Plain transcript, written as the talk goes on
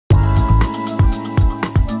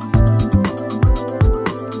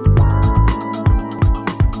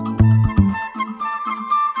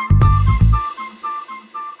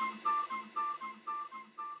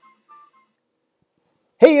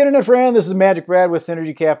Hey Internet friend, this is Magic Brad with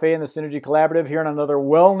Synergy Cafe and the Synergy Collaborative here on another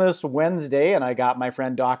Wellness Wednesday, and I got my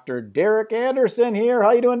friend Dr. Derek Anderson here.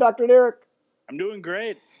 How you doing, Dr. Derek? I'm doing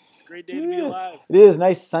great. It's a great day to be Yes, alive. it is.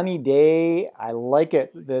 Nice sunny day. I like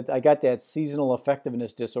it. That I got that seasonal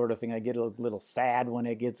effectiveness disorder thing. I get a little sad when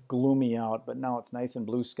it gets gloomy out, but now it's nice and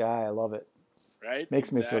blue sky. I love it. Right?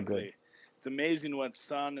 Makes me feel good. Exactly. It's amazing what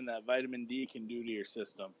sun and that vitamin D can do to your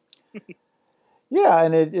system. Yeah,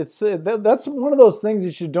 and that's one of those things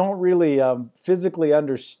that you don't really physically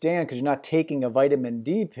understand because you're not taking a vitamin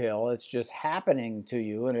D pill. It's just happening to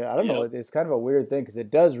you, and I don't know. Yep. It's kind of a weird thing because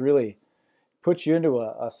it does really put you into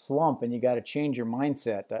a slump, and you got to change your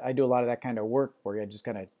mindset. I do a lot of that kind of work where I just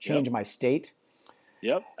kind of Yep. change my state,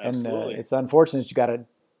 Yep. and Absolutely. it's unfortunate you got to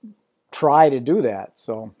try to do that.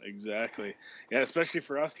 So Exactly. Yeah, especially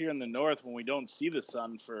for us here in the north when we don't see the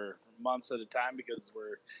sun for months at a time because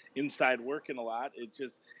we're inside working a lot,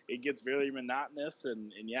 it gets very monotonous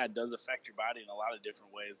and yeah, it does affect your body in a lot of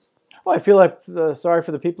different ways. well, I feel like sorry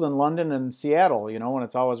for the people in London and Seattle. You know, when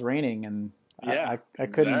it's always raining, and Yeah, I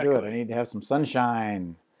couldn't do it. I exactly. need to have some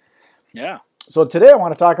sunshine. Yeah. So today I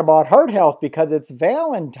want to talk about heart health because it's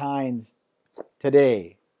Valentine's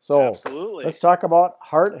today. So Absolutely. let's talk about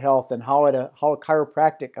heart health and how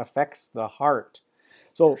chiropractic affects the heart.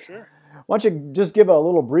 For So sure. why don't you just give a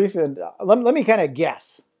little brief and let me kind of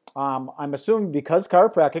guess. I'm assuming because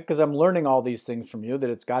chiropractic, because I'm learning all these things from you, that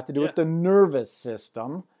it's got to do Yeah. with the nervous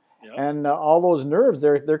system, Yep. and all those nerves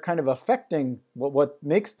they're kind of affecting what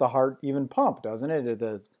makes the heart even pump, doesn't it?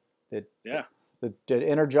 The Yeah. that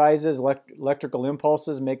energizes electrical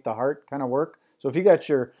impulses make the heart kind of work. So if you got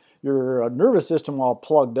your nervous system all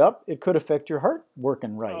plugged up, it could affect your heart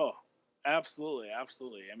working right. Oh, absolutely,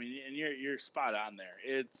 absolutely. I mean, and you're spot on there.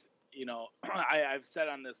 It's I've said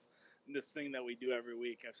on this thing that we do every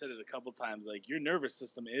week. I've said it a couple times. Like your nervous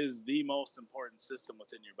system is the most important system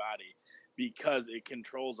within your body because it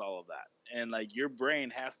controls all of that. And like your brain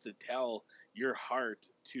has to tell your heart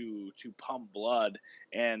to pump blood.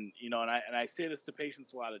 And and I say this to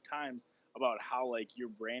patients a lot of times about how like your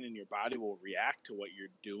brain and your body will react to what you're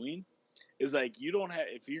doing is like you don't have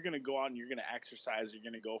if you're gonna go out and you're gonna exercise, you're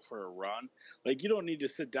gonna go for a run, like you don't need to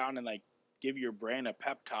sit down and like give your brain a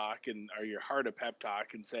pep talk and or your heart a pep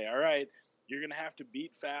talk and say, all right, you're gonna have to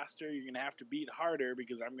beat faster, you're gonna have to beat harder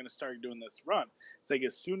because I'm gonna start doing this run. It's like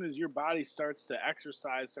as soon as your body starts to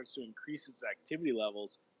exercise, starts to increase its activity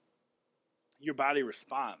levels, your body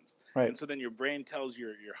responds. Right. And so then your brain tells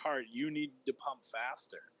your heart, you need to pump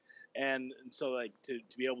faster. And so like to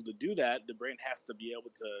be able to do that, the brain has to be able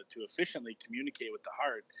to efficiently communicate with the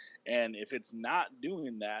heart. And if it's not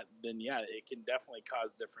doing that, then yeah, it can definitely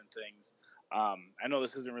cause different things. I know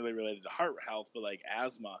this isn't really related to heart health, but like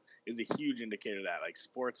asthma is a huge indicator of that, like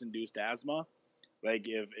sports induced asthma. Like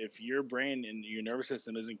if your brain and your nervous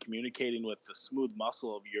system isn't communicating with the smooth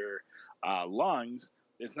muscle of your lungs,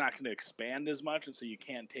 it's not going to expand as much, and so you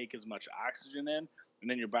can't take as much oxygen in, and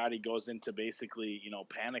then your body goes into basically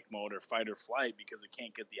panic mode or fight or flight because it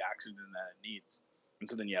can't get the oxygen that it needs, and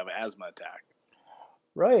so then you have an asthma attack.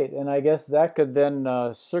 Right, and I guess that could then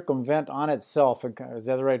circumvent on itself. Is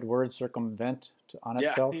that the right word? Circumvent on Yeah,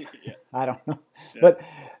 itself? yeah, I don't know. yeah. But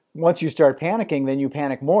once you start panicking, then you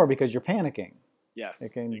panic more because you're panicking. It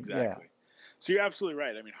Yes, can, yeah. exactly. So you're absolutely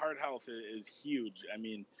right. I mean, heart health is huge. I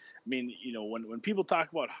mean, when people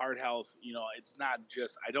talk about heart health, it's not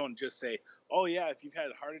just I don't just say, oh yeah, if you've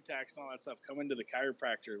had heart attacks and all that stuff, come into the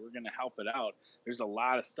chiropractor. We're going to help it out. There's a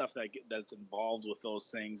lot of stuff that's involved with those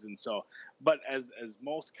things, and so, but as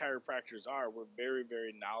most chiropractors are, we're very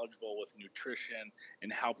very knowledgeable with nutrition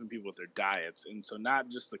and helping people with their diets, and so not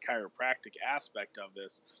just the chiropractic aspect of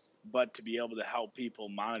this, but to be able to help people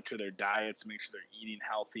monitor their diets, make sure they're eating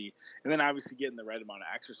healthy, and then obviously getting the right amount of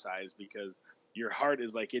exercise because your heart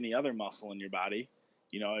is like any other muscle in your body.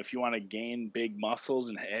 If you want to gain big muscles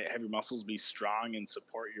and have your muscles be strong and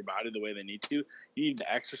support your body the way they need to, you need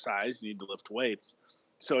to exercise, you need to lift weights.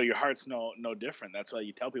 So your heart's no different. That's why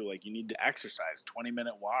you tell people like you need to exercise,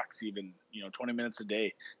 20-minute walks, even 20 minutes a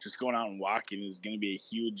day. Just going out and walking is going to be a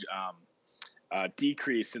huge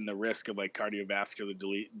decrease in the risk of like cardiovascular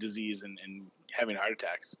disease and having heart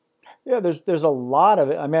attacks. Yeah, there's a lot of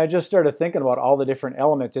it. I mean, I just started thinking about all the different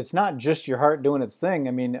elements. It's not just your heart doing its thing.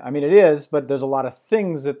 I mean it is, but there's a lot of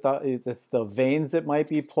things that it's the veins that might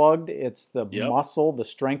be plugged. It's the Yep. muscle, the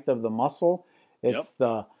strength of the muscle. Yep. It's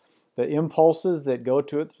the impulses that go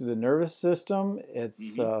to it through the nervous system.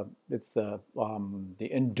 Hmm. It's the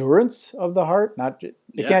endurance of the heart. Not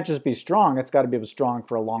It can't just be strong. It's got to be strong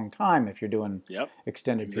for a long time if you're doing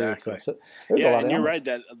extended periods. So there's a lot of and you're elements.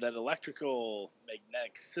 right that electrical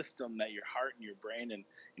magnetic system that your heart and your brain and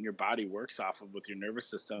your body works off of with your nervous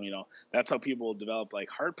system, that's how people develop like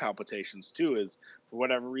heart palpitations too, is for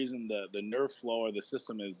whatever reason the nerve flow or the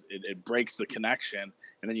system it breaks the connection,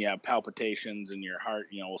 and then you have palpitations and your heart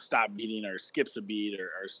will stop beating or skips a beat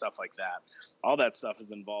or stuff like that. All that stuff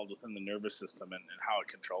is involved within the nervous system and how it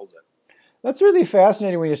controls it. That's really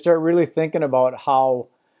fascinating when you start really thinking about how,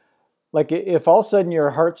 like, if all of a sudden your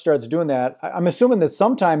heart starts doing that, I'm assuming that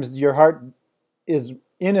sometimes your heart is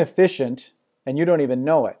inefficient and you don't even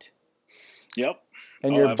know it. Yep.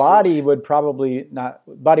 And your body would probably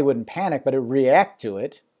body wouldn't panic, but it would react to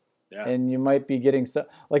it. Yeah. And you might be getting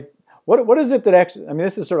like, what is it that actually, I mean,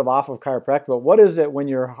 this is sort of off of chiropractic, but what is it when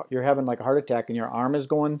you're having like a heart attack and your arm is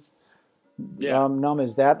going numb?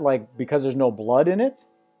 Is that like because there's no blood in it?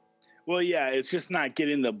 Well, yeah, it's just not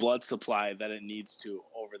getting the blood supply that it needs to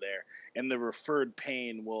over there. And the referred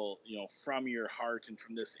pain will, from your heart and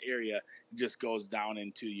from this area, it just goes down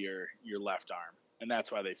into your left arm. And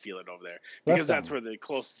that's why they feel it over there. Because that's where the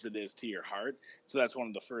closest it is to your heart. So that's one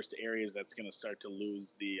of the first areas that's going to start to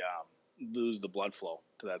lose the blood flow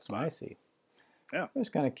to that spot. I see. Yeah. I'm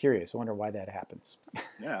just kind of curious. I wonder why that happens.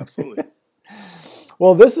 Yeah, absolutely.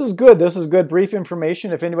 Well, this is good. This is good brief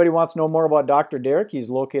information. If anybody wants to know more about Dr. Derek, he's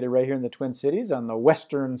located right here in the Twin Cities on the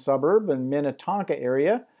western suburb in Minnetonka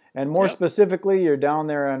area. And more specifically, you're down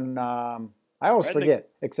there in, I always forget,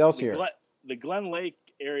 Excelsior. The Glen Lake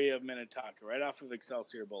area of Minnetonka, right off of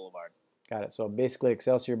Excelsior Boulevard. Got it. So basically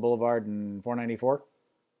Excelsior Boulevard and 494?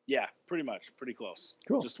 Yeah, pretty much. Pretty close.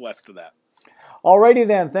 Cool. Just west of that. Alrighty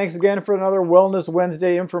then. Thanks again for another Wellness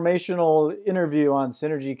Wednesday informational interview on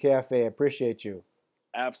Synergy Cafe. I appreciate you.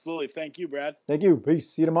 Absolutely. Thank you, Brad. Thank you.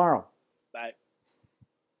 Peace. See you tomorrow. Bye.